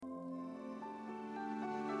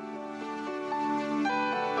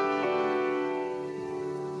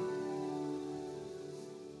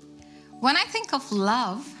When I think of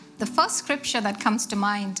love, the first scripture that comes to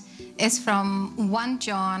mind is from 1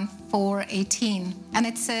 John 4:18. And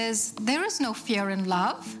it says, "There is no fear in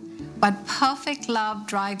love, but perfect love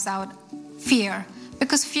drives out fear."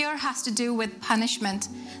 Because fear has to do with punishment.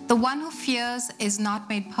 The one who fears is not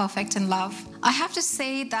made perfect in love. I have to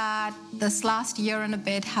say that this last year and a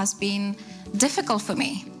bit has been difficult for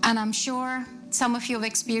me. And I'm sure some of you have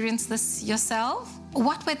experienced this yourself.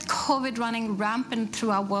 What with COVID running rampant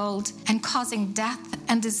through our world and causing death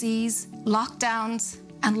and disease, lockdowns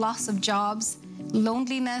and loss of jobs,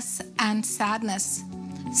 loneliness and sadness.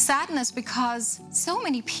 Sadness because so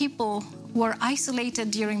many people were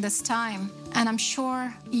isolated during this time. And I'm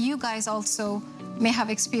sure you guys also may have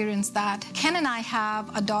experienced that. Ken and I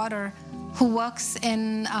have a daughter who works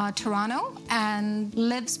in Toronto and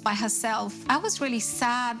lives by herself. I was really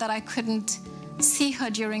sad that I couldn't see her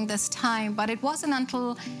during this time, but it wasn't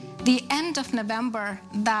until the end of November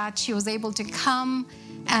that she was able to come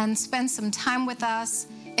and spend some time with us.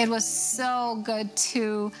 It was so good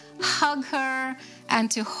to hug her and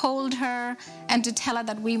to hold her and to tell her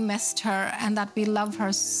that we missed her and that we love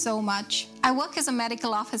her so much. I work as a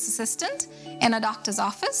medical office assistant in a doctor's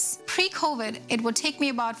office. Pre-COVID, it would take me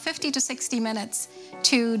about 50 to 60 minutes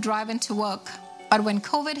to drive into work. But when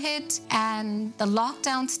COVID hit and the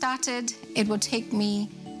lockdown started, it would take me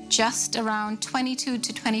just around 22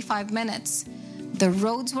 to 25 minutes. The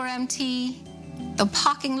roads were empty. The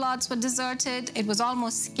parking lots were deserted. It was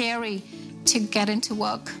almost scary to get into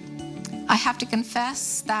work. I have to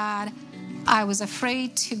confess that I was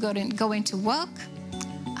afraid to go into work.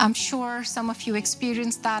 I'm sure some of you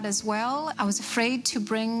experienced that as well. I was afraid to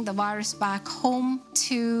bring the virus back home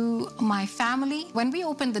to my family. When we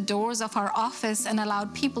opened the doors of our office and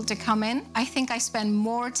allowed people to come in, I think I spent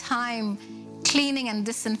more time cleaning and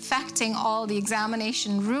disinfecting all the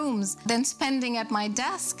examination rooms than spending at my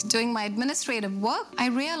desk doing my administrative work. I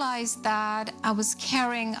realized that I was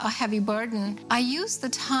carrying a heavy burden. I used the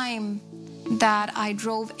time that I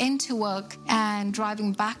drove into work and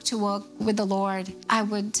driving back to work with the Lord. I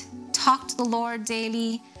would talk to the Lord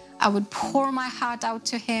daily. I would pour my heart out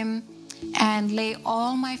to Him and lay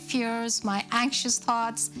all my fears, my anxious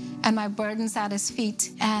thoughts, and my burdens at His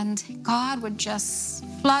feet. And God would just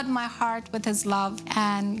flood my heart with His love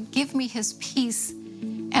and give me His peace.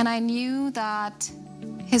 And I knew that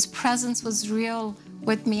His presence was real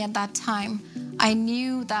with me at that time. I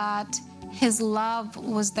knew that His love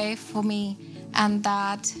was there for me and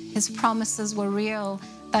that His promises were real,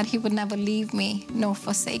 that He would never leave me nor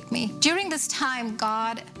forsake me. During this time,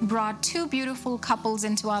 God brought two beautiful couples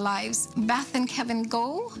into our lives, Beth and Kevin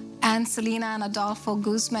Go and Selena and Adolfo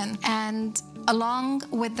Guzman. And along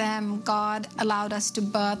with them, God allowed us to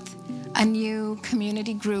birth a new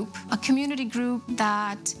community group, a community group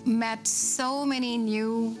that met so many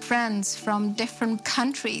new friends from different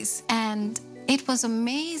countries. And it was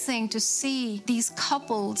amazing to see these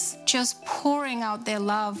couples just pouring out their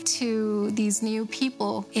love to these new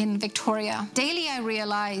people in Victoria. Daily, I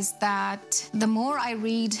realized that the more I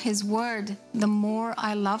read His Word, the more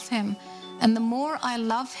I love Him. And the more I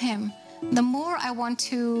love Him, the more I want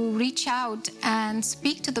to reach out and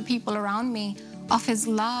speak to the people around me of His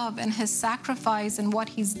love and His sacrifice and what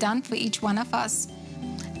He's done for each one of us.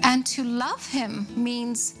 And to love Him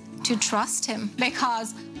means to trust Him,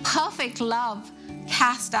 because perfect love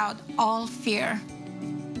casts out all fear.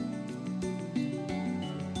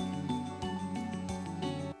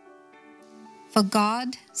 For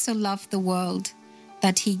God so loved the world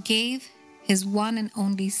that He gave His one and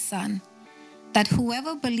only Son, that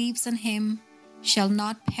whoever believes in Him shall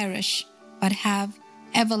not perish, but have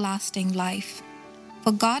everlasting life.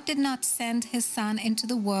 For God did not send His Son into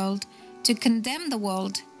the world to condemn the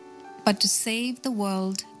world, but to save the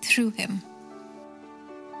world through Him.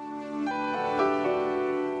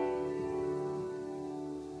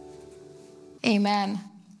 Amen.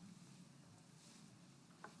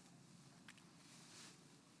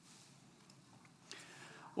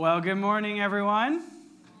 Well, good morning, everyone.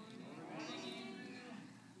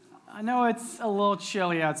 I know it's a little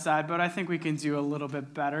chilly outside, but I think we can do a little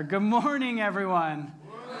bit better. Good morning, everyone.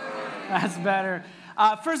 That's better.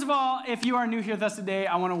 First of all, if you are new here with us today,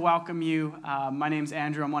 I want to welcome you. My name's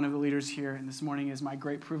Andrew. I'm one of the leaders here, and this morning is my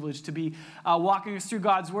great privilege to be walking us through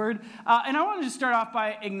God's Word. And I wanted to start off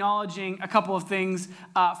by acknowledging a couple of things.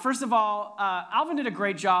 First of all, Alvin did a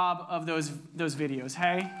great job of those videos,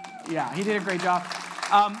 hey? Yeah, he did a great job.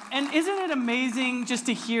 And isn't it amazing just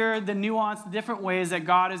to hear the nuance, the different ways that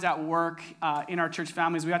God is at work in our church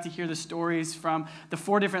families? We got to hear the stories from the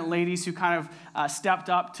 4 different ladies who kind of stepped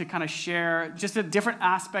up to kind of share just the different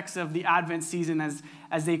aspects of the Advent season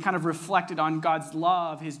as they kind of reflected on God's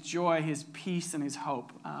love, his joy, his peace, and his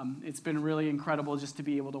hope. It's been really incredible just to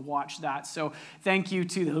be able to watch that. So thank you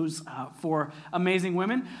to those four amazing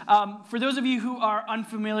women. For those of you who are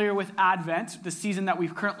unfamiliar with Advent, the season that we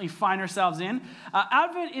currently find ourselves in,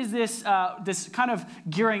 Advent is this kind of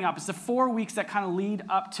gearing up. It's the 4 weeks that kind of lead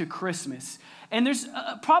up to Christmas. And there's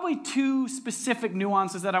probably two specific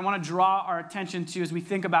nuances that I want to draw our attention to as we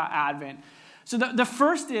think about Advent. So the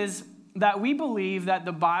first is that we believe that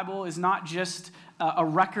the Bible is not just a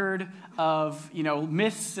record of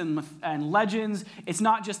myths and legends. It's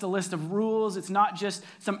not just a list of rules. It's not just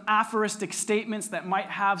some aphoristic statements that might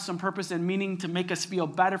have some purpose and meaning to make us feel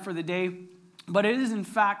better for the day. But it is, in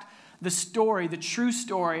fact, the story, the true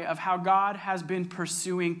story of how God has been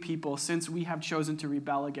pursuing people since we have chosen to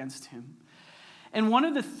rebel against him. And one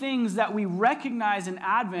of the things that we recognize in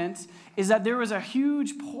Advent is that there was a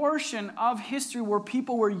huge portion of history where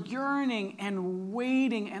people were yearning and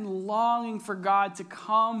waiting and longing for God to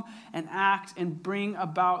come and act and bring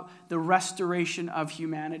about the restoration of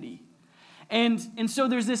humanity. And so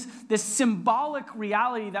there's this symbolic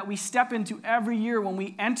reality that we step into every year when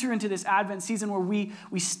we enter into this Advent season, where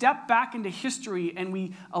we step back into history and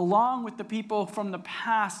we, along with the people from the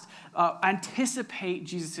past, anticipate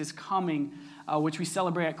Jesus' coming, which we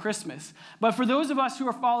celebrate at Christmas. But for those of us who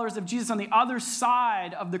are followers of Jesus on the other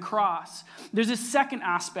side of the cross, there's a second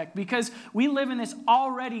aspect, because we live in this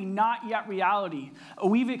already not yet reality.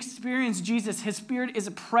 We've experienced Jesus. His Spirit is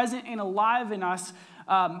present and alive in us.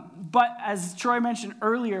 But as Troy mentioned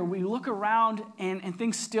earlier, we look around and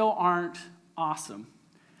things still aren't awesome.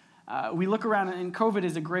 We look around, and COVID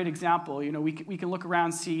is a great example. We can look around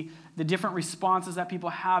and see the different responses that people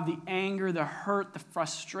have, the anger, the hurt, the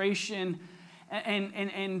frustration.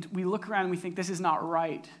 And we look around and we think this is not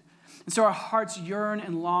right. And so our hearts yearn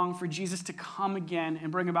and long for Jesus to come again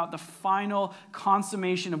and bring about the final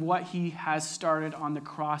consummation of what he has started on the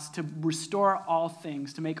cross, to restore all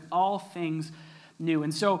things, to make all things new.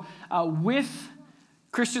 And so with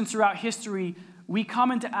Christians throughout history, we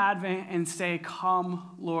come into Advent and say,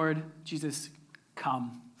 "Come, Lord Jesus,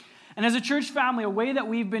 come." And as a church family, a way that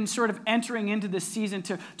we've been sort of entering into this season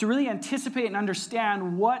to really anticipate and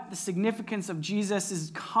understand what the significance of Jesus'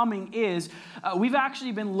 coming is, we've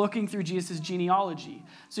actually been looking through Jesus' genealogy.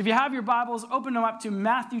 So if you have your Bibles, open them up to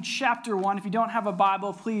Matthew chapter 1. If you don't have a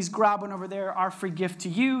Bible, please grab one over there, our free gift to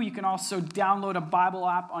you. You can also download a Bible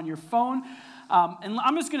app on your phone. And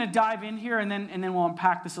I'm just going to dive in here, and then we'll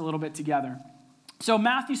unpack this a little bit together. So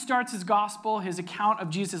Matthew starts his gospel, his account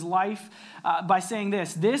of Jesus' life, by saying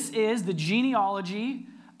this: "This is the genealogy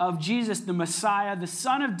of Jesus, the Messiah, the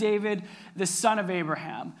son of David, the son of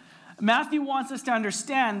Abraham." Matthew wants us to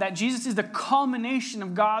understand that Jesus is the culmination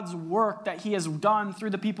of God's work that he has done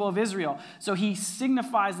through the people of Israel. So he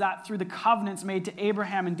signifies that through the covenants made to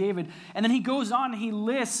Abraham and David. And then he goes on and he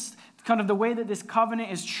lists kind of the way that this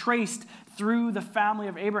covenant is traced through the family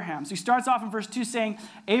of Abraham. So he starts off in verse 2 saying,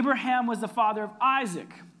 Abraham was the father of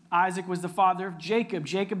Isaac. Isaac was the father of Jacob.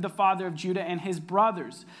 Jacob the father of Judah and his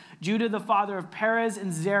brothers. Judah the father of Perez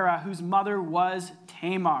and Zerah, whose mother was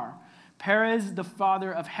Tamar. Perez the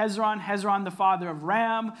father of Hezron. Hezron the father of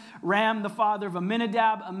Ram. Ram the father of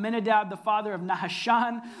Amminadab. Amminadab the father of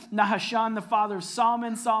Nahashan. Nahashan the father of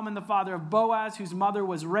Salmon. Salmon the father of Boaz, whose mother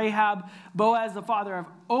was Rahab. Boaz the father of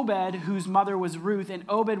Obed, whose mother was Ruth. And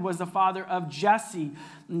Obed was the father of Jesse.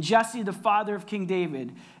 And Jesse the father of King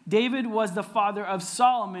David. David was the father of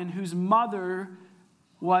Solomon, whose mother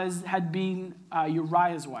had been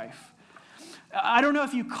Uriah's wife. I don't know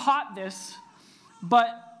if you caught this,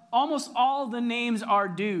 but almost all the names are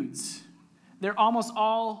dudes. They're almost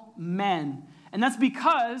all men. And that's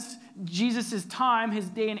because Jesus' time, his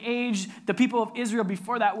day and age, the people of Israel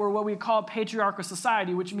before that were what we call a patriarchal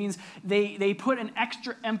society, which means they put an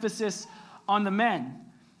extra emphasis on the men.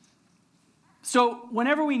 So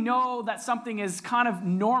whenever we know that something is kind of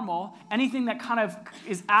normal, anything that kind of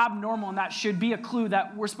is abnormal, and that should be a clue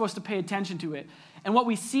that we're supposed to pay attention to it. And what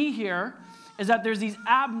we see here is that there's these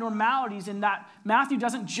abnormalities in that Matthew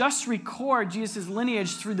doesn't just record Jesus'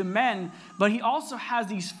 lineage through the men, but he also has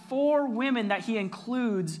these 4 women that he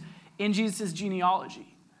includes in Jesus'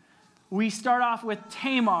 genealogy. We start off with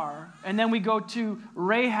Tamar, and then we go to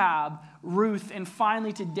Rahab, Ruth, and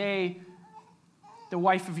finally today, the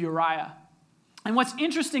wife of Uriah. And what's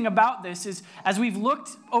interesting about this is, as we've looked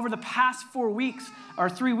over the past 4 weeks or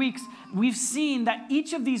 3 weeks, we've seen that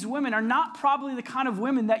each of these women are not probably the kind of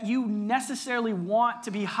women that you necessarily want to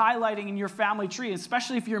be highlighting in your family tree,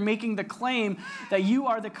 especially if you're making the claim that you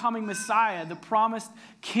are the coming Messiah, the promised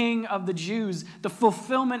King of the Jews, the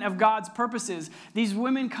fulfillment of God's purposes. These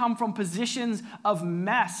women come from positions of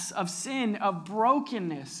mess, of sin, of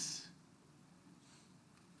brokenness.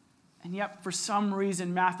 And yet, for some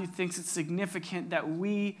reason, Matthew thinks it's significant that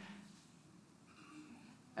we,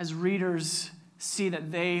 as readers, see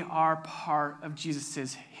that they are part of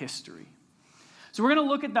Jesus' history. So we're going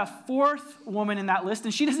to look at the fourth woman in that list,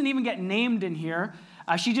 and she doesn't even get named in here.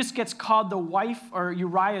 She just gets called the wife, or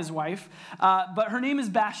Uriah's wife, but her name is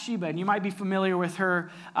Bathsheba, and you might be familiar with her.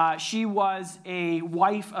 She was a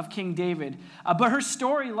wife of King David. But her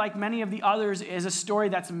story, like many of the others, is a story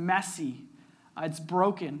that's messy. It's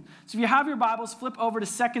broken. So if you have your Bibles, flip over to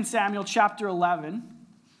 2 Samuel chapter 11.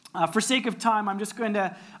 For sake of time, I'm going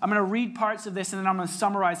to read parts of this, and then I'm going to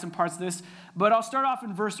summarize some parts of this. But I'll start off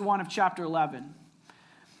in verse 1 of chapter 11.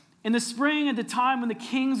 In the spring, at the time when the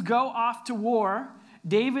kings go off to war,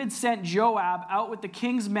 David sent Joab out with the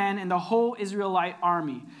king's men and the whole Israelite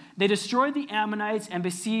army. They destroyed the Ammonites and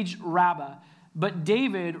besieged Rabbah, but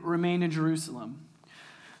David remained in Jerusalem.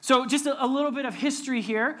 So just a little bit of history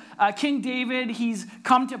here. King David, he's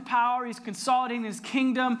come to power, he's consolidating his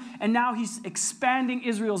kingdom, and now he's expanding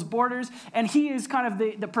Israel's borders, and he is kind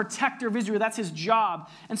of the protector of Israel. That's his job.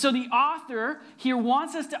 And so the author here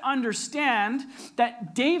wants us to understand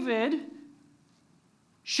that David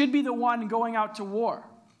should be the one going out to war.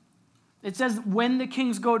 It says when the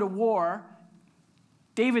kings go to war,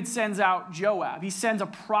 David sends out Joab. He sends a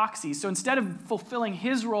proxy. So instead of fulfilling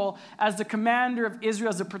his role as the commander of Israel,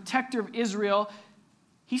 as the protector of Israel,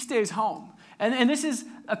 he stays home. And this is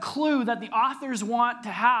a clue that the authors want to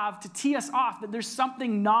have to tee us off, that there's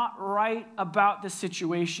something not right about the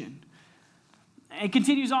situation. It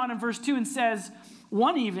continues on in verse 2 and says,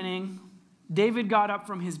 one evening, David got up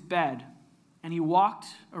from his bed, and he walked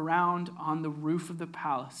around on the roof of the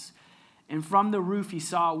palace. And from the roof, he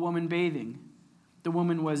saw a woman bathing. The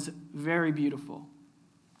woman was very beautiful.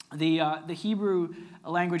 The Hebrew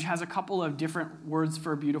language has a couple of different words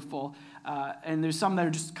for beautiful, and there's some that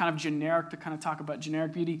are just kind of generic to kind of talk about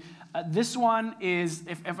generic beauty. This one is,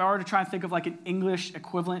 if I were to try and think of like an English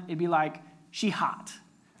equivalent, it'd be like, she hot.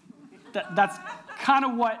 That's kind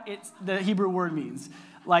of what the Hebrew word means.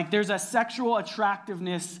 Like there's a sexual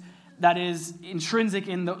attractiveness that is intrinsic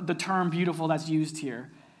in the term beautiful that's used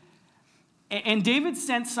here. And David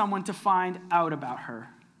sent someone to find out about her.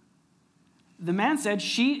 The man said,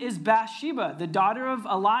 she is Bathsheba, the daughter of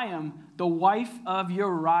Eliam, the wife of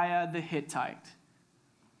Uriah the Hittite.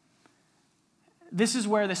 This is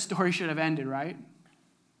where the story should have ended, right?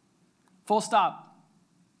 Full stop.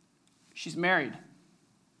 She's married.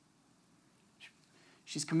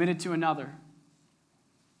 She's committed to another.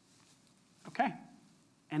 Okay,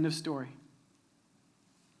 end of story.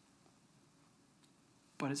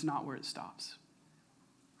 But it's not where it stops.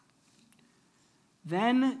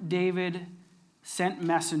 Then David sent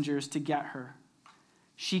messengers to get her.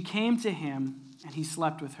 She came to him, and he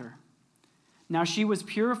slept with her. Now she was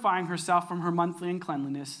purifying herself from her monthly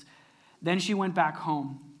uncleanliness. Then she went back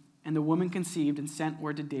home, and the woman conceived and sent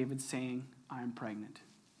word to David, saying, I am pregnant.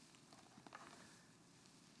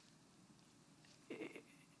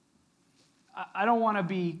 I don't want to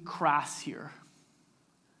be crass here.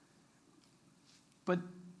 But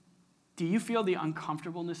do you feel the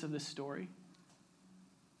uncomfortableness of this story?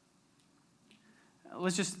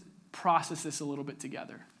 Let's just process this a little bit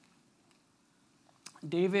together.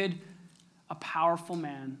 David, a powerful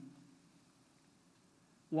man,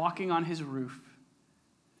 walking on his roof,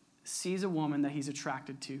 sees a woman that he's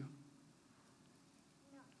attracted to.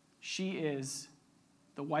 She is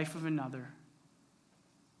the wife of another.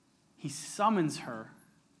 He summons her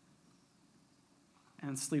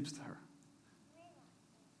and sleeps with her.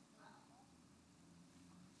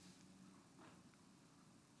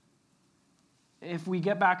 If we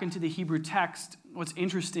get back into the Hebrew text, what's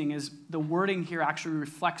interesting is the wording here actually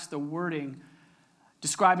reflects the wording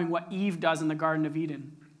describing what Eve does in the Garden of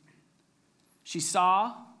Eden. She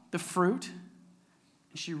saw the fruit,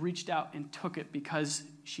 and she reached out and took it because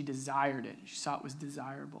she desired it. She saw it was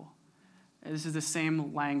desirable. And this is the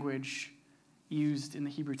same language used in the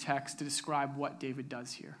Hebrew text to describe what David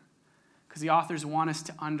does here. Because the authors want us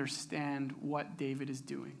to understand what David is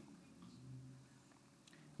doing.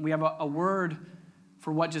 We have a word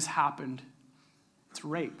for what just happened. It's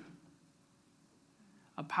rape.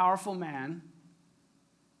 A powerful man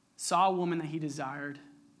saw a woman that he desired,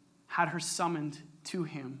 had her summoned to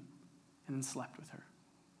him, and then slept with her.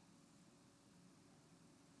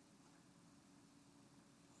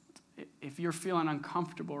 If you're feeling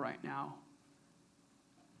uncomfortable right now,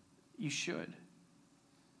 you should.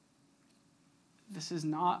 This is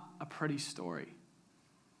not a pretty story.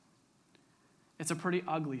 It's a pretty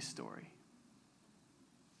ugly story.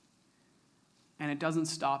 And it doesn't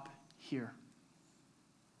stop here.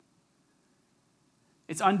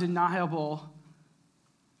 It's undeniable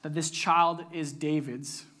that this child is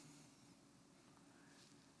David's.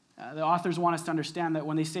 The authors want us to understand that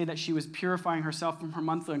when they say that she was purifying herself from her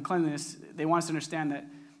monthly uncleanness, they want us to understand that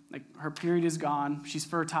her period is gone, she's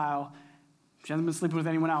fertile, she hasn't been sleeping with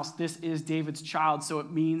anyone else. This is David's child, so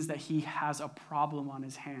it means that he has a problem on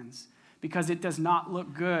his hands. Because it does not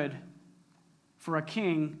look good for a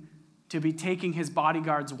king to be taking his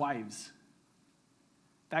bodyguards' wives.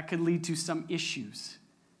 That could lead to some issues.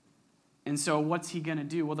 And so what's he going to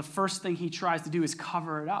do? Well, the first thing he tries to do is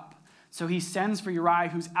cover it up. So he sends for Uriah,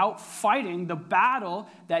 who's out fighting the battle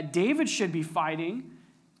that David should be fighting.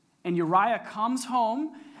 And Uriah comes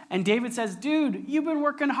home, and David says, dude, you've been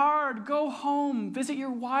working hard. Go home, visit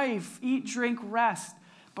your wife, eat, drink, rest.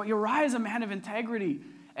 But Uriah is a man of integrity,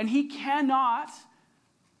 and he cannot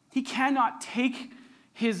take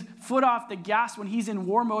his foot off the gas when he's in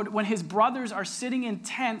war mode, when his brothers are sitting in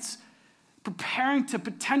tents preparing to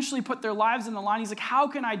potentially put their lives in the line. He's like, how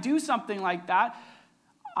can I do something like that?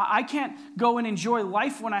 I can't go and enjoy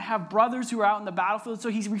life when I have brothers who are out in the battlefield. So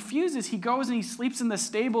he refuses. He goes and he sleeps in the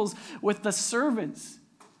stables with the servants.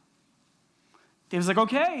 David's like,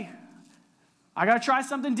 okay, I got to try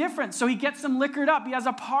something different. So he gets them liquored up. He has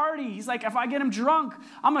a party. He's like, if I get him drunk,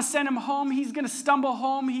 I'm going to send him home. He's going to stumble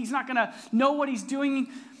home. He's not going to know what he's doing.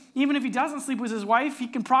 Even if he doesn't sleep with his wife, he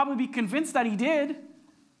can probably be convinced that he did.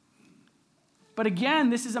 But again,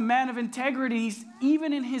 this is a man of integrity. He's,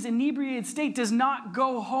 even in his inebriated state, does not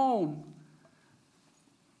go home.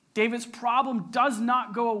 David's problem does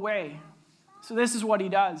not go away. So this is what he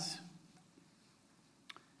does.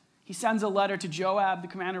 He sends a letter to Joab, the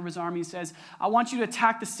commander of his army. He says, I want you to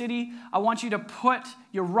attack the city. I want you to put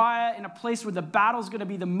Uriah in a place where the battle's going to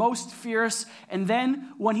be the most fierce. And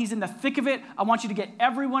then when he's in the thick of it, I want you to get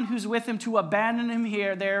everyone who's with him to abandon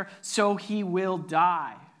him there so he will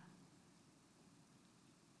die.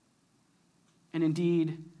 And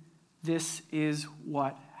indeed, this is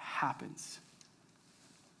what happens.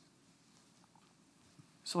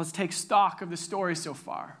 So let's take stock of the story so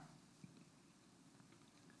far.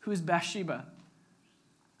 Who's Bathsheba?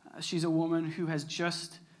 She's a woman who has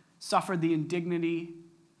just suffered the indignity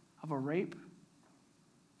of a rape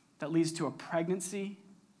that leads to a pregnancy.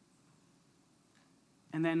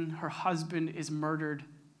 And then her husband is murdered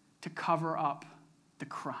to cover up the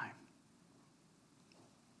crime.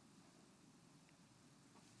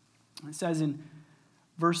 It says in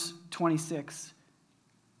verse 26,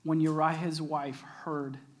 when Uriah's wife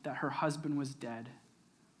heard that her husband was dead,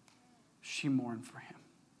 she mourned for him.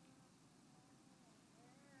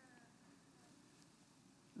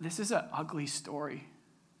 This is an ugly story.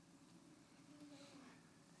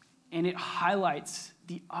 And it highlights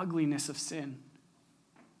the ugliness of sin.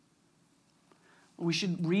 We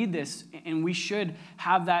should read this and we should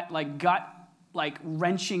have that gut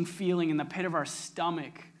wrenching feeling in the pit of our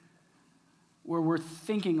stomach where we're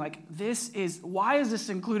thinking why is this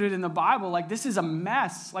included in the Bible? This is a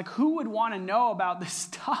mess. Who would want to know about this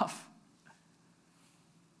stuff?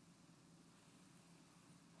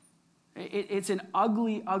 It's an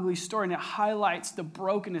ugly, ugly story, and it highlights the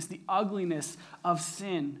brokenness, the ugliness of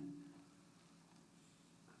sin.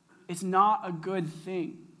 It's not a good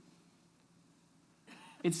thing.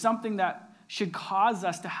 It's something that should cause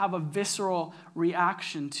us to have a visceral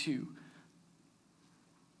reaction to.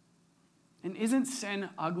 And isn't sin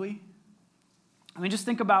ugly? Just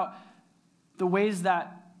think about the ways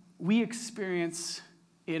that we experience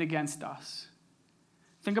it against us.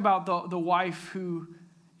 Think about the wife who,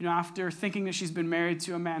 after thinking that she's been married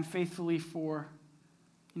to a man faithfully for,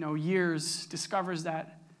 years, discovers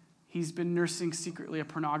that he's been nursing secretly a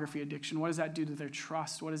pornography addiction. What does that do to their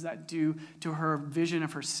trust? What does that do to her vision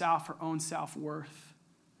of herself, her own self-worth?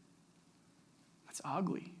 That's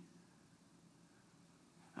ugly.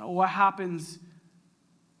 What happens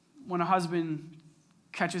when a husband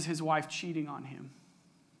catches his wife cheating on him?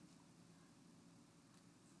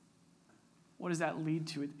 What does that lead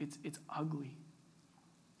to? It's ugly.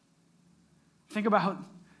 Think about,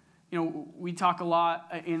 we talk a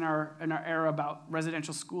lot in our era about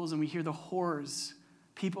residential schools, and we hear the horrors.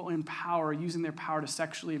 People in power using their power to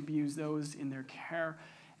sexually abuse those in their care.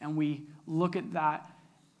 And we look at that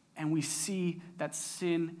and we see that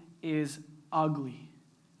sin is ugly.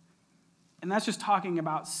 And that's just talking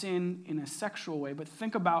about sin in a sexual way, but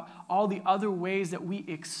think about all the other ways that we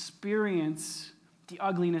experience the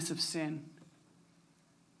ugliness of sin.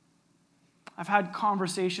 I've had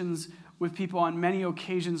conversations with people on many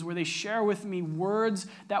occasions where they share with me words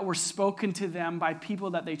that were spoken to them by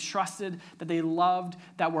people that they trusted, that they loved,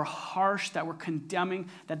 that were harsh, that were condemning,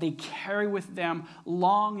 that they carry with them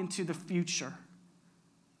long into the future.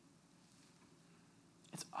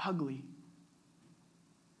 It's ugly.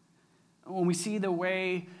 When we see the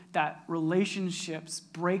way that relationships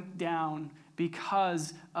break down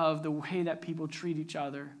because of the way that people treat each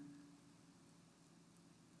other,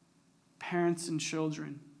 parents and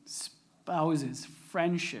children, spouses,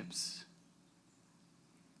 friendships,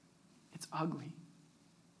 it's ugly.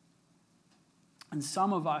 And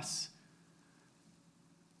some of us,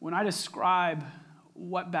 when I describe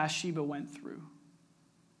what Bathsheba went through,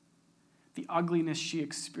 the ugliness she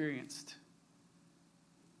experienced,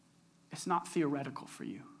 it's not theoretical for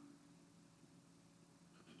you.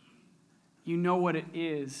 You know what it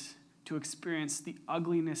is to experience the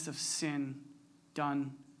ugliness of sin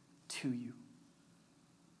done to you.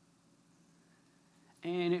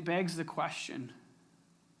 And it begs the question,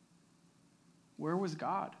 where was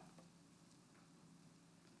God?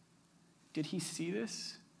 Did he see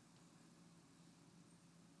this?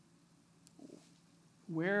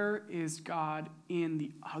 Where is God in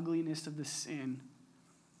the ugliness of the sin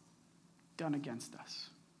done against us?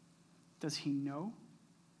 Does he know?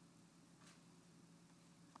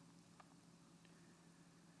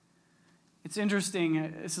 It's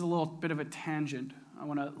interesting. This is a little bit of a tangent. I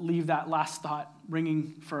want to leave that last thought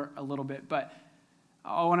ringing for a little bit, but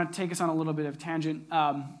I want to take us on a little bit of tangent.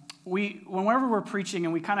 Whenever we're preaching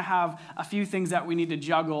and we kind of have a few things that we need to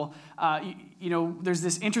juggle, there's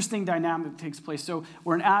this interesting dynamic that takes place. So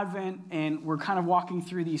we're in Advent and we're kind of walking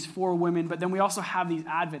through these 4 women, but then we also have these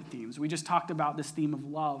Advent themes. We just talked about this theme of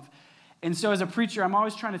love. And so as a preacher, I'm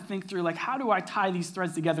always trying to think through, how do I tie these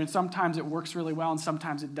threads together? And sometimes it works really well and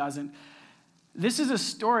sometimes it doesn't. This is a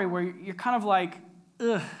story where you're kind of like,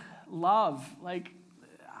 ugh, love.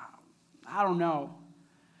 I don't know.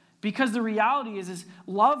 Because the reality is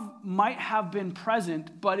love might have been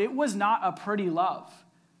present, but it was not a pretty love.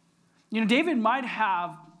 David might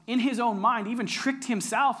have, in his own mind, even tricked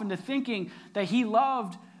himself into thinking that he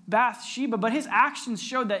loved Bathsheba, but his actions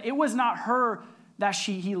showed that it was not her that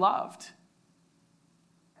he loved.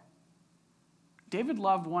 David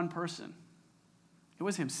loved one person. It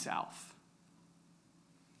was himself.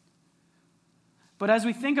 But as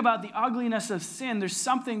we think about the ugliness of sin, there's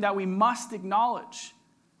something that we must acknowledge.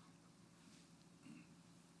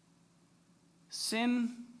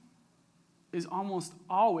 Sin is almost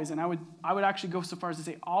always, and I would actually go so far as to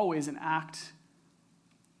say always, an act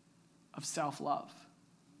of self-love.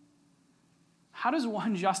 How does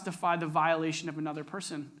one justify the violation of another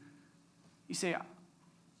person? You say,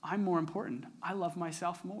 I'm more important. I love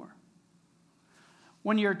myself more.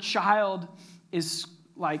 When your child is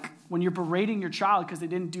when you're berating your child because they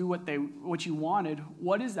didn't do what you wanted,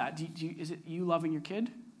 what is that? Is it you loving your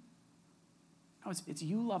kid? No, it's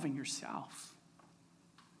you loving yourself.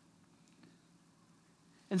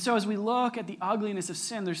 And so as we look at the ugliness of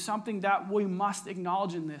sin, there's something that we must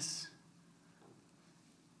acknowledge in this,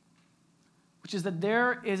 which is that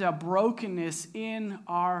there is a brokenness in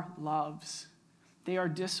our loves. They are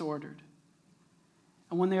disordered.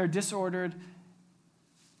 And when they are disordered,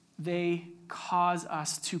 they cause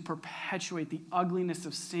us to perpetuate the ugliness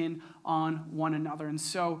of sin on one another. And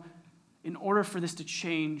so, in order for this to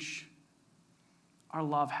change, our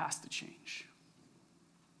love has to change.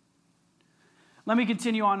 Let me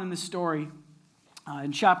continue on in the story.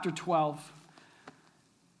 In chapter 12,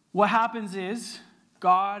 what happens is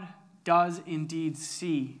God does indeed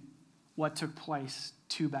see what took place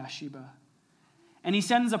to Bathsheba. And he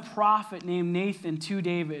sends a prophet named Nathan to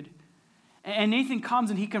David. And Nathan comes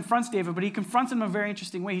and he confronts David, but he confronts him in a very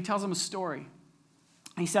interesting way. He tells him a story.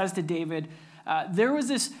 He says to David, there was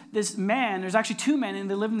this man, there's actually 2 men, and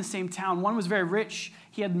they lived in the same town. One was very rich.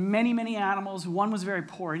 He had many, many animals. One was very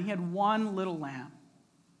poor, and he had one little lamb.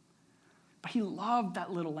 But he loved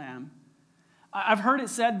that little lamb. I've heard it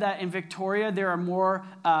said that in Victoria, there are more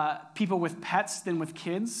people with pets than with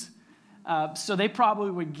kids. So they probably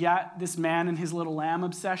would get this man and his little lamb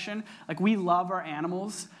obsession. We love our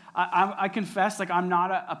animals. I confess, I'm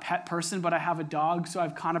not a pet person, but I have a dog, so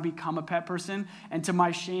I've kind of become a pet person. And to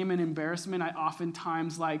my shame and embarrassment, I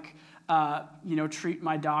oftentimes treat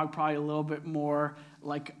my dog probably a little bit more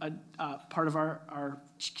like a part of our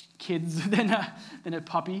kids than a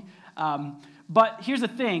puppy. But here's the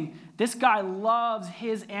thing: this guy loves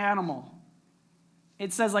his animal,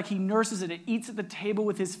 it says like he nurses it. It eats at the table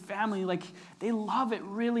with his family. Like they love it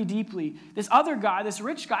really deeply. This other guy, this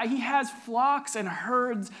rich guy, he has flocks and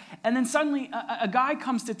herds. And then suddenly a guy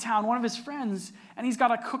comes to town, one of his friends, and he's got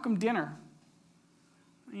to cook him dinner.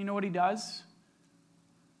 And you know what he does?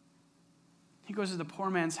 He goes to the poor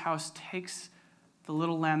man's house, takes the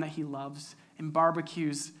little lamb that he loves, and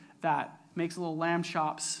barbecues that, makes little lamb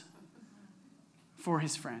chops for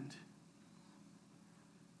his friend.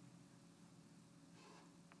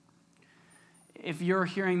 If you're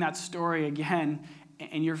hearing that story again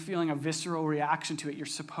and you're feeling a visceral reaction to it, you're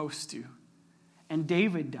supposed to. And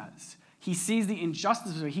David does. He sees the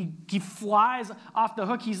injustice of it. He flies off the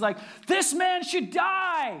hook. He's like, this man should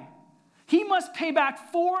die. He must pay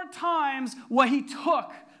back 4 times what he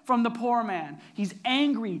took from the poor man. He's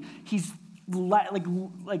angry. He's like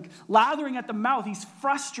lathering at the mouth. He's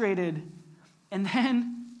frustrated. And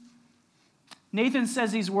then Nathan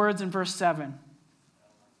says these words in verse 7.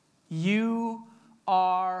 You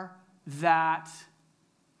are that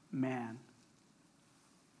man.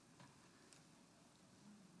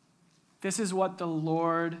 This is what the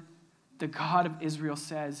Lord, the God of Israel,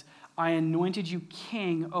 says. I anointed you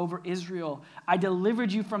king over Israel. I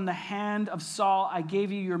delivered you from the hand of Saul. I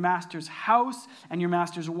gave you your master's house and your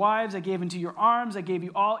master's wives. I gave into your arms. I gave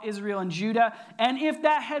you all Israel and Judah. And if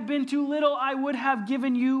that had been too little, I would have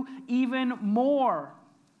given you even more.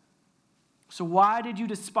 So why did you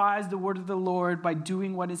despise the word of the Lord by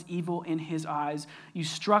doing what is evil in his eyes? You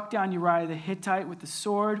struck down Uriah the Hittite with the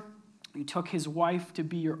sword. You took his wife to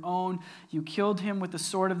be your own. You killed him with the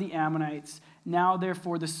sword of the Ammonites. Now,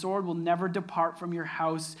 therefore, the sword will never depart from your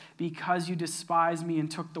house because you despised me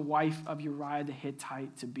and took the wife of Uriah the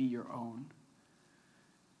Hittite to be your own.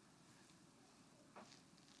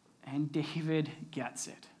 And David gets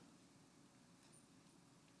it.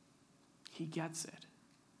 He gets it.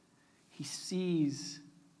 He sees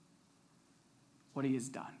what he has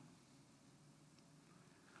done.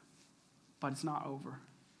 But it's not over.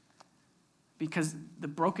 Because the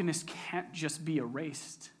brokenness can't just be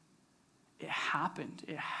erased. It happened.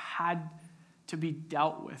 It had to be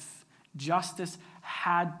dealt with. Justice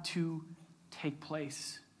had to take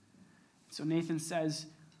place. So Nathan says,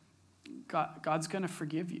 God's going to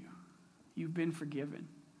forgive you. You've been forgiven.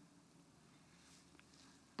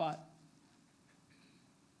 But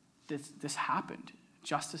this happened.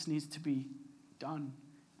 Justice needs to be done.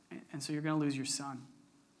 And so you're going to lose your son.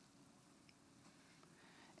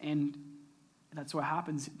 And that's what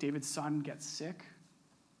happens. David's son gets sick.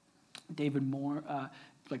 David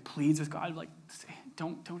pleads with God, like,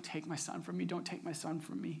 don't take my son from me. Don't take my son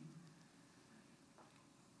from me.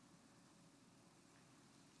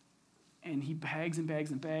 And he begs and begs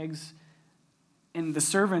and begs. And the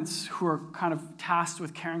servants who are kind of tasked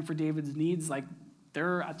with caring for David's needs, like,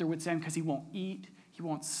 they're at their wits' end because he won't eat, he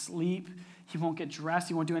won't sleep, he won't get dressed,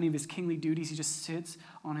 he won't do any of his kingly duties. He just sits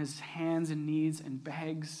on his hands and knees and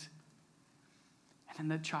begs. And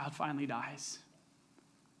then the child finally dies.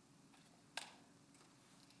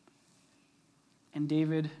 And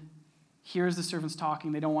David hears the servants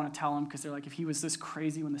talking. They don't want to tell him because they're like, if he was this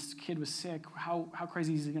crazy when this kid was sick, how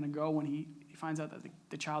crazy is he going to go when he finds out that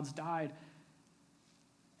the child's died?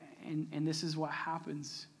 And this is what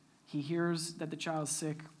happens. He hears that the child's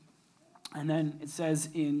sick. And then it says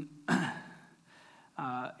in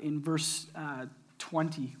verse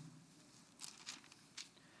 20,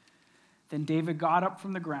 then David got up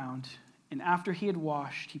from the ground, and after he had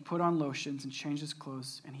washed, he put on lotions and changed his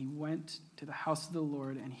clothes, and he went to the house of the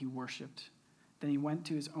Lord, and he worshipped. Then he went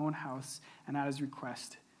to his own house, and at his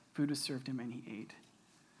request, food was served him, and he ate.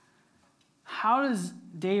 How does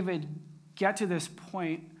David get to this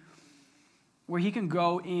point where he can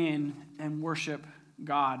go in and worship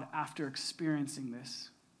God after experiencing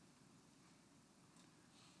this?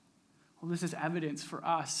 Well, this is evidence for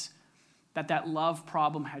us that love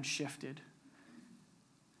problem had shifted.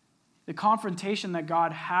 The confrontation that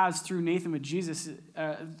God has through Nathan with Jesus,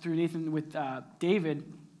 through Nathan with David,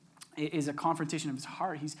 is a confrontation of his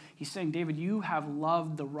heart. He's saying, David, you have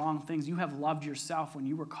loved the wrong things. You have loved yourself when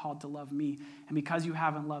you were called to love me. And because you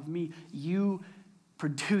haven't loved me, you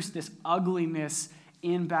produced this ugliness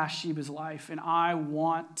in Bathsheba's life, and I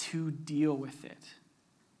want to deal with it.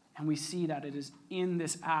 And we see that it is in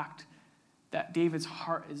this act that David's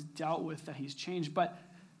heart is dealt with, that he's changed. But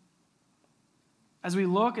as we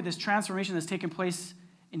look at this transformation that's taken place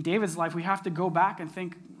in David's life, we have to go back and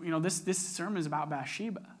think, this sermon is about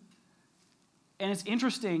Bathsheba. And it's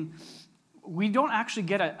interesting, we don't actually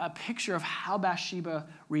get a picture of how Bathsheba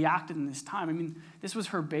reacted in this time. I mean, this was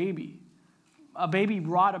her baby, a baby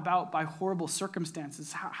brought about by horrible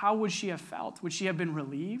circumstances. How would she have felt? Would she have been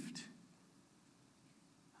relieved?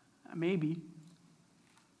 Maybe.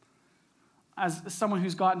 As someone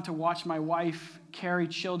who's gotten to watch my wife carry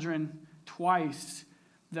children twice,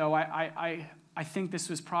 though, I think this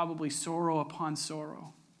was probably sorrow upon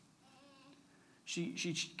sorrow.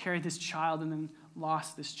 She carried this child and then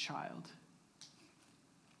lost this child.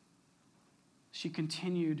 She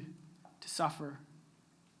continued to suffer.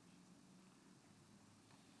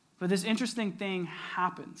 But this interesting thing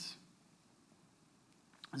happens.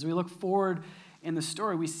 As we look forward in the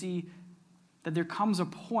story, we see that there comes a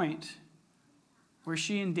point where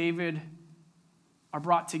she and David are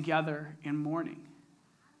brought together in mourning.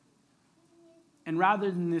 And rather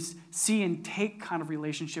than this see and take kind of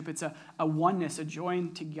relationship, it's a oneness, a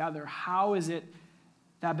join together. How is it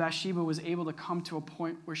that Bathsheba was able to come to a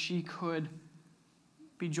point where she could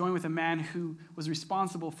be joined with a man who was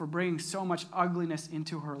responsible for bringing so much ugliness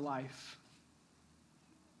into her life?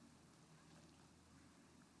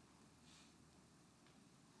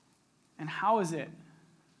 And how is it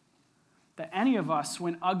that any of us,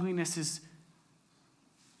 when ugliness is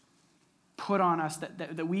put on us,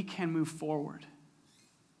 that we can move forward?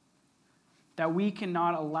 That we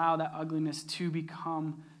cannot allow that ugliness to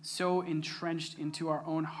become so entrenched into our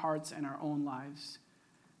own hearts and our own lives.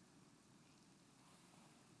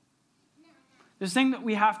 The thing that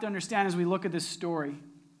we have to understand as we look at this story,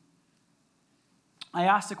 I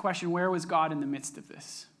asked the question, where was God in the midst of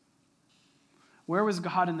this? Where was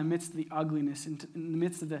God in the midst of the ugliness, in the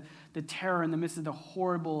midst of the terror, in the midst of the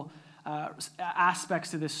horrible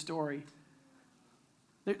aspects of this story?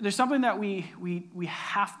 There's something that we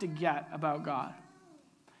have to get about God,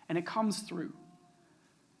 and it comes through.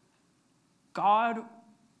 God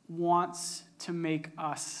wants to make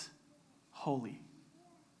us holy.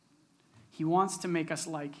 He wants to make us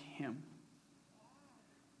like him.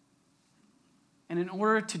 And in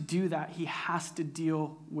order to do that, he has to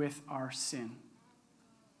deal with our sin.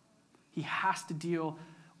 He has to deal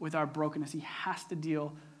with our brokenness. He has to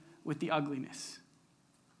deal with the ugliness.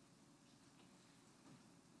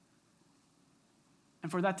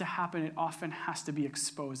 And for that to happen, it often has to be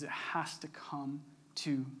exposed. It has to come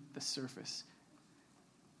to the surface.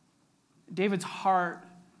 David's heart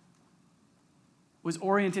was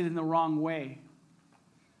oriented in the wrong way.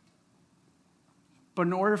 But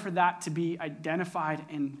in order for that to be identified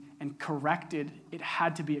and corrected, it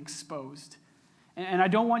had to be exposed. And I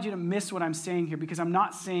don't want you to miss what I'm saying here, because I'm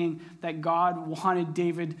not saying that God wanted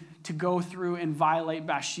David to go through and violate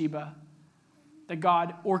Bathsheba, that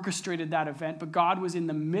God orchestrated that event, but God was in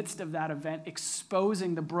the midst of that event,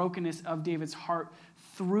 exposing the brokenness of David's heart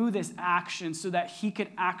through this action so that he could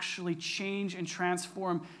actually change and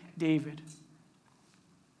transform David.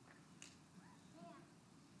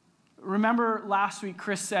 Remember last week,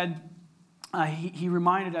 Chris said, he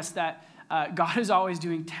reminded us that God is always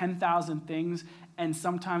doing 10,000 things, and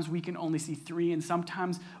sometimes we can only see 3, and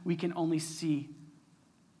sometimes we can't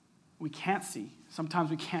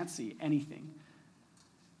see anything.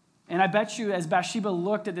 And I bet you as Bathsheba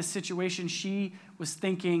looked at this situation, she was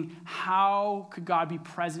thinking, how could God be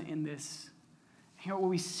present in this? Here, what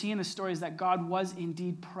we see in the story is that God was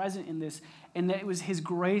indeed present in this, and that it was his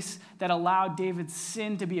grace that allowed David's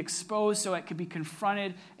sin to be exposed so it could be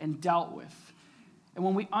confronted and dealt with. And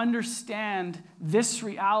when we understand this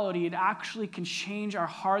reality, it actually can change our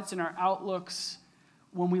hearts and our outlooks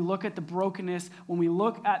when we look at the brokenness, when we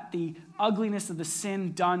look at the ugliness of the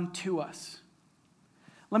sin done to us.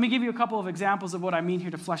 Let me give you a couple of examples of what I mean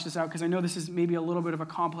here to flesh this out, because I know this is maybe a little bit of a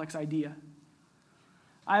complex idea.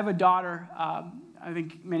 I have a daughter. I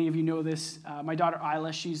think many of you know this. My daughter,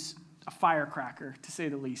 Isla, she's a firecracker, to say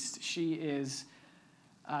the least. She is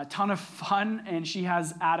a ton of fun, and she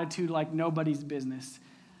has attitude like nobody's business.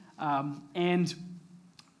 As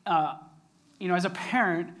a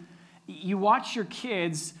parent, you watch your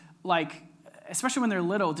kids, like, especially when they're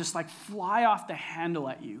little, just like fly off the handle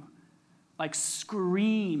at you. Like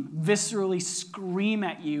scream, viscerally scream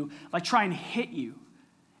at you, like try and hit you.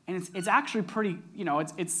 And it's actually pretty,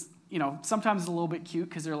 it's sometimes it's a little bit cute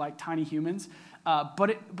because they're like tiny humans.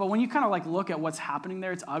 But when you kind of like look at what's happening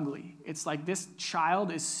there, it's ugly. It's like this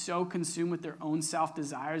child is so consumed with their own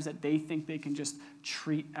self-desires that they think they can just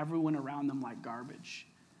treat everyone around them like garbage.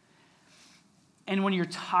 And when you're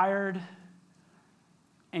tired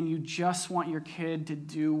and you just want your kid to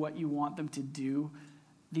do what you want them to do,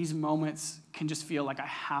 these moments can just feel like I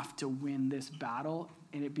have to win this battle,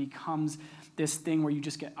 and it becomes this thing where you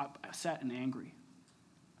just get upset and angry.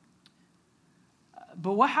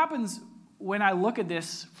 But what happens when I look at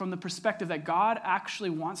this from the perspective that God actually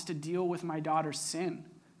wants to deal with my daughter's sin?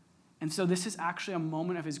 And so this is actually a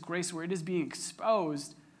moment of his grace where it is being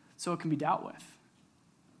exposed so it can be dealt with.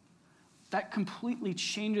 that completely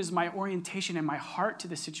changes my orientation and my heart to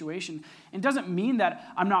the situation. It doesn't mean that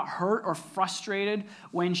I'm not hurt or frustrated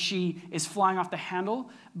when she is flying off the handle,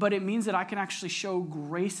 but it means that I can actually show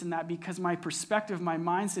grace in that because my perspective, my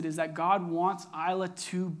mindset is that God wants Isla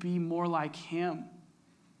to be more like him.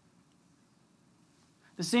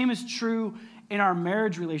 The same is true in our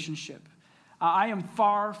marriage relationship. I am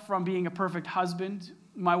far from being a perfect husband.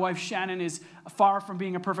 My wife, Shannon, is far from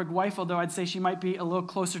being a perfect wife, although I'd say she might be a little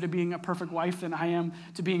closer to being a perfect wife than I am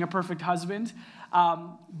to being a perfect husband.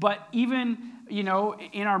 But even, in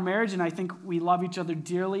our marriage, and I think we love each other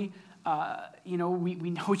dearly, we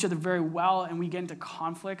know each other very well, and we get into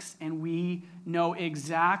conflicts, and we know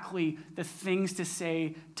exactly the things to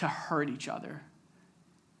say to hurt each other.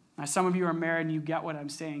 Now, some of you are married, and you get what I'm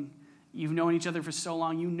saying. You've known each other for so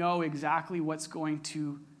long, you know exactly what's going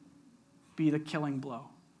to be the killing blow.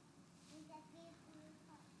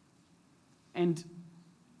 And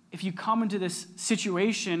if you come into this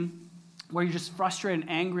situation where you're just frustrated and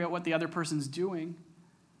angry at what the other person's doing,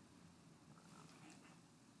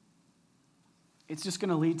 it's just going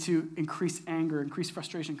to lead to increased anger, increased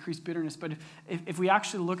frustration, increased bitterness. But if we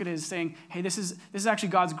actually look at it as saying, hey, this is actually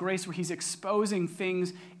God's grace where he's exposing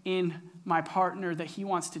things in my partner that he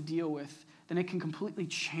wants to deal with, then it can completely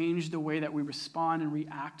change the way that we respond and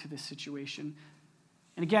react to this situation.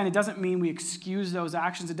 And again, it doesn't mean we excuse those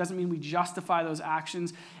actions. It doesn't mean we justify those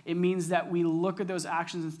actions. It means that we look at those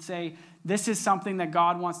actions and say, this is something that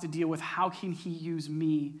God wants to deal with. How can he use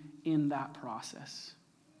me in that process?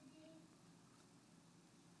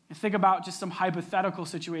 And think about just some hypothetical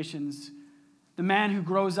situations. The man who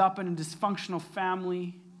grows up in a dysfunctional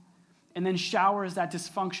family and then showers that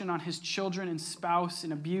dysfunction on his children and spouse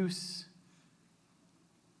in abuse.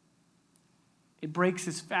 It breaks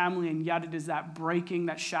his family, and yet it is that breaking,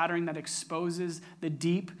 that shattering that exposes the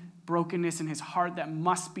deep brokenness in his heart that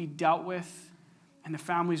must be dealt with, and the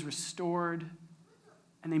family's restored,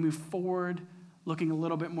 and they move forward looking a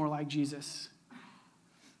little bit more like Jesus.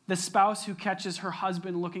 The spouse who catches her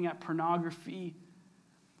husband looking at pornography,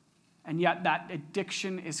 and yet that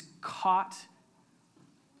addiction is caught.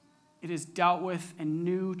 It is dealt with, and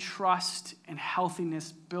new trust and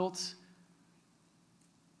healthiness built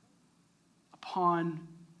upon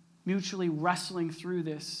mutually wrestling through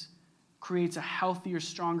this creates a healthier,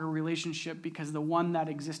 stronger relationship because the one that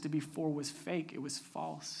existed before was fake. It was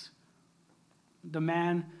false. The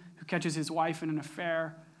man who catches his wife in an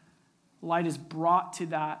affair, light is brought to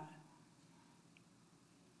that.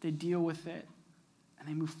 They deal with it, and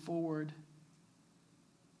they move forward.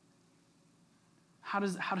 How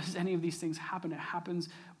does any of these things happen? It happens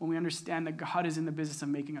when we understand that God is in the business of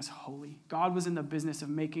making us holy. God was in the business of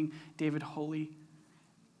making David holy.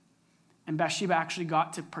 And Bathsheba actually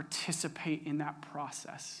got to participate in that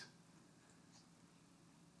process.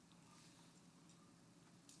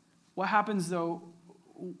 What happens, though,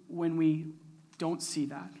 when we don't see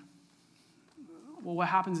that? Well, what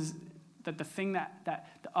happens is that the thing that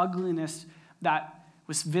the ugliness that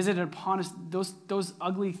was visited upon us, those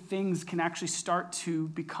ugly things can actually start to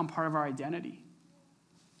become part of our identity.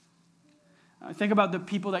 Think about the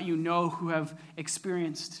people that you know who have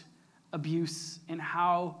experienced abuse and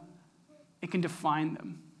how it can define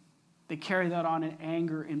them. They carry that on in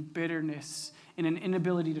anger, in bitterness, in an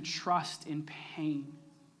inability to trust, in pain.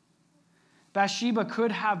 Bathsheba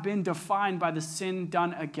could have been defined by the sin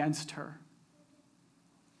done against her.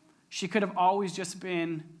 She could have always just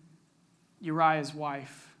been Uriah's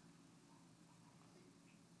wife,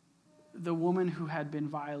 the woman who had been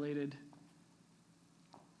violated.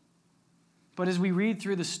 But as we read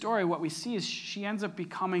through the story, what we see is she ends up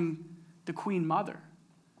becoming the queen mother.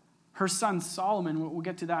 Her son Solomon, we'll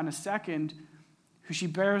get to that in a second, who she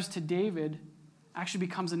bears to David, actually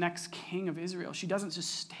becomes the next king of Israel. She doesn't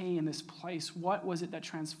just stay in this place. What was it that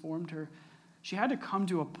transformed her? She had to come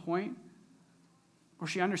to a point where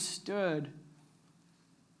she understood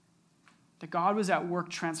that God was at work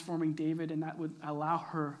transforming David, and that would allow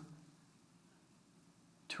her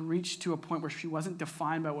to reach to a point where she wasn't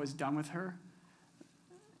defined by what was done with her.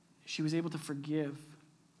 She was able to forgive.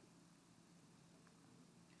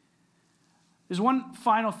 There's one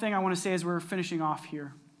final thing I want to say as we're finishing off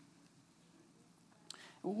here.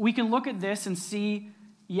 We can look at this and see,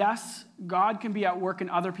 yes, God can be at work in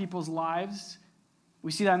other people's lives.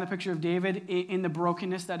 We see that in the picture of David, in the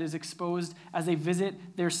brokenness that is exposed as they visit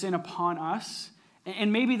their sin upon us.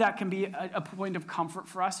 And maybe that can be a point of comfort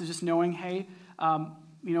for us, is just knowing, hey,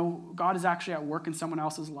 God is actually at work in someone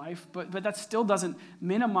else's life. But that still doesn't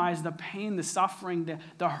minimize the pain, the suffering,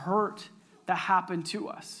 the hurt that happened to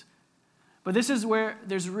us. But this is where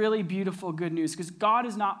there's really beautiful good news, because God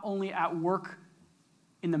is not only at work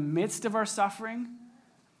in the midst of our suffering,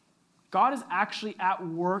 God is actually at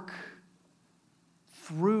work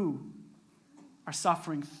through our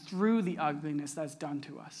suffering, through the ugliness that's done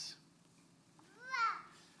to us.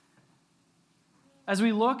 As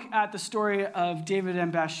we look at the story of David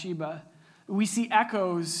and Bathsheba, we see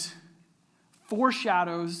echoes,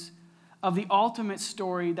 foreshadows of the ultimate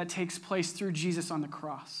story that takes place through Jesus on the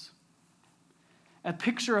cross. A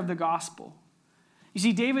picture of the gospel. You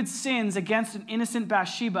see, David sins against an innocent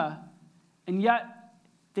Bathsheba, and yet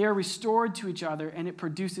they are restored to each other, and it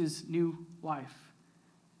produces new life.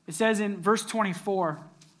 It says in verse 24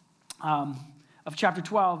 of chapter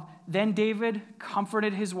 12, "Then David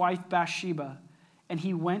comforted his wife Bathsheba, and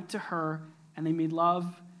he went to her, and they made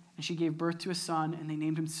love, and she gave birth to a son, and they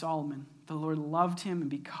named him Solomon. The Lord loved him, and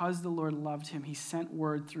because the Lord loved him, he sent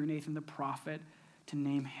word through Nathan the prophet to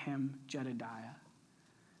name him Jedediah."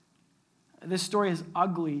 This story is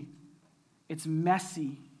ugly, it's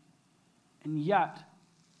messy, and yet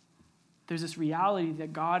there's this reality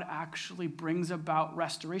that God actually brings about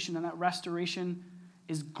restoration, and that restoration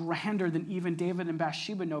is grander than even David and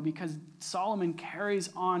Bathsheba know, because Solomon carries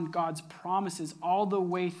on God's promises all the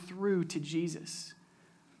way through to Jesus.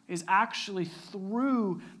 Is actually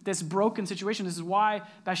through this broken situation. This is why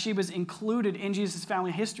Bathsheba is included in Jesus'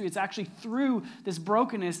 family history. It's actually through this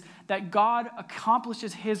brokenness that God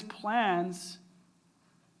accomplishes his plans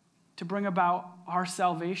to bring about our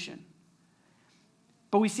salvation.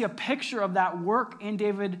 But we see a picture of that work in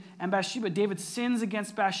David and Bathsheba. David sins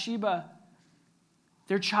against Bathsheba.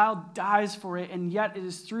 Their child dies for it, and yet it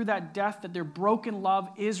is through that death that their broken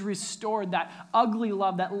love is restored. That ugly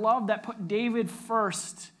love that put David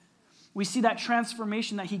first. We see that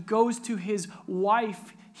transformation, that he goes to his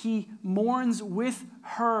wife. He mourns with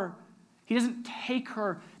her. He doesn't take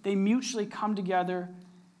her. They mutually come together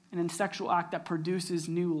in a sexual act that produces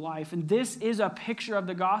new life. And this is a picture of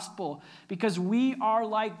the gospel, because we are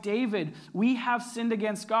like David. We have sinned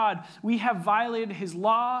against God. We have violated his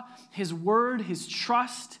law, his word, his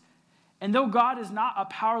trust. And though God is not a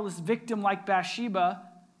powerless victim like Bathsheba,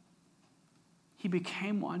 he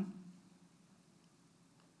became one.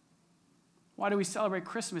 Why do we celebrate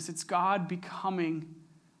Christmas? It's God becoming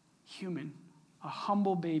human, a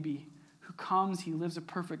humble baby who comes, he lives a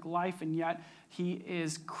perfect life, and yet he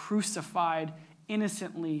is crucified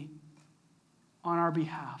innocently on our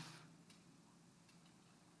behalf.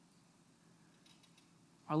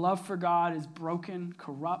 Our love for God is broken,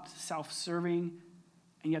 corrupt, self-serving,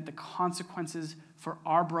 and yet the consequences for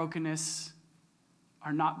our brokenness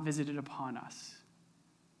are not visited upon us.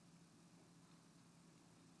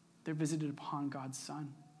 They're visited upon God's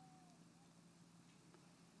Son.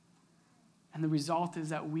 And the result is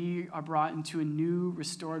that we are brought into a new,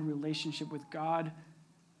 restored relationship with God,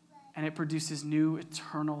 and it produces new,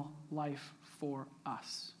 eternal life for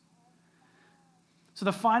us. So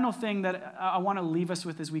the final thing that I want to leave us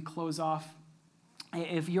with as we close off,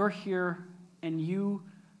 if you're here and you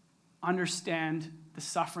understand the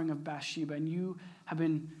suffering of Bathsheba, and you have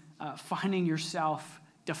been finding yourself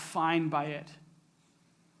defined by it,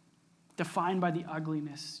 defined by the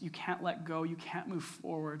ugliness, you can't let go, you can't move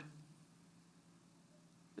forward.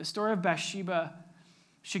 The story of Bathsheba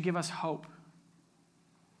should give us hope,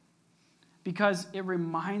 because it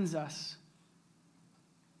reminds us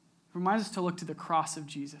to look to the cross of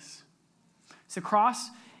Jesus. So the cross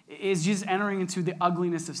is Jesus entering into the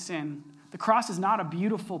ugliness of sin. The cross is not a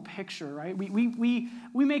beautiful picture, right? We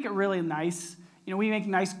make it really nice. You know, we make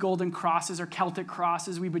nice golden crosses or Celtic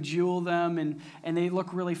crosses. We bejewel them, and they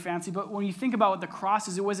look really fancy. But when you think about what the cross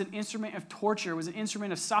is, it was an instrument of torture. It was an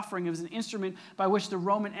instrument of suffering. It was an instrument by which the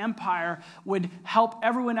Roman Empire would help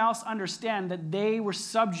everyone else understand that they were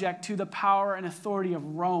subject to the power and authority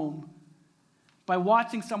of Rome. By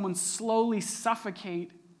watching someone slowly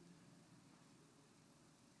suffocate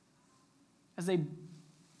as they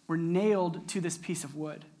were nailed to this piece of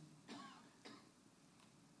wood.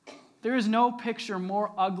 There is no picture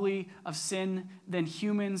more ugly of sin than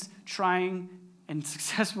humans trying and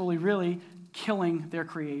successfully really killing their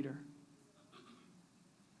Creator.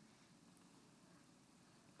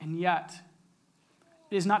 And yet,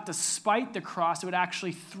 it is not despite the cross, but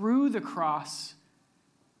actually through the cross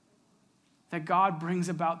that God brings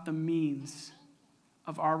about the means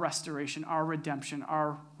of our restoration, our redemption,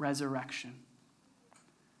 our resurrection.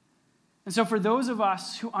 And so for those of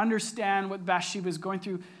us who understand what Bathsheba is going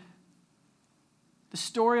through, the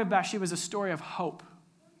story of Bathsheba is a story of hope.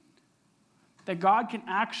 That God can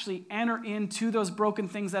actually enter into those broken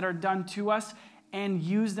things that are done to us and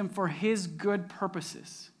use them for his good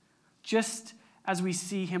purposes, just as we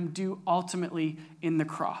see him do ultimately in the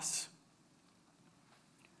cross.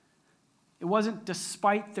 It wasn't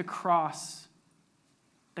despite the cross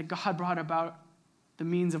that God brought about the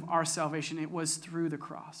means of our salvation. It was through the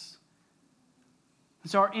cross.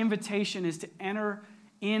 And so our invitation is to enter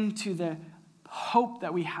into the hope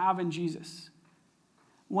that we have in Jesus.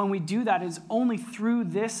 When we do that, it's only through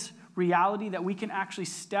this reality that we can actually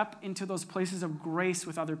step into those places of grace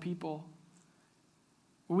with other people,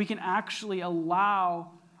 where we can actually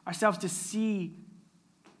allow ourselves to see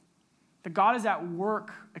that God is at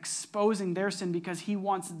work exposing their sin because he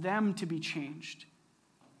wants them to be changed,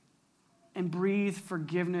 and breathe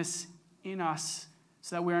forgiveness in us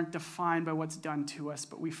so that we aren't defined by what's done to us,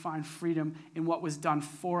 but we find freedom in what was done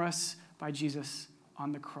for us by Jesus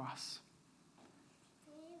on the cross.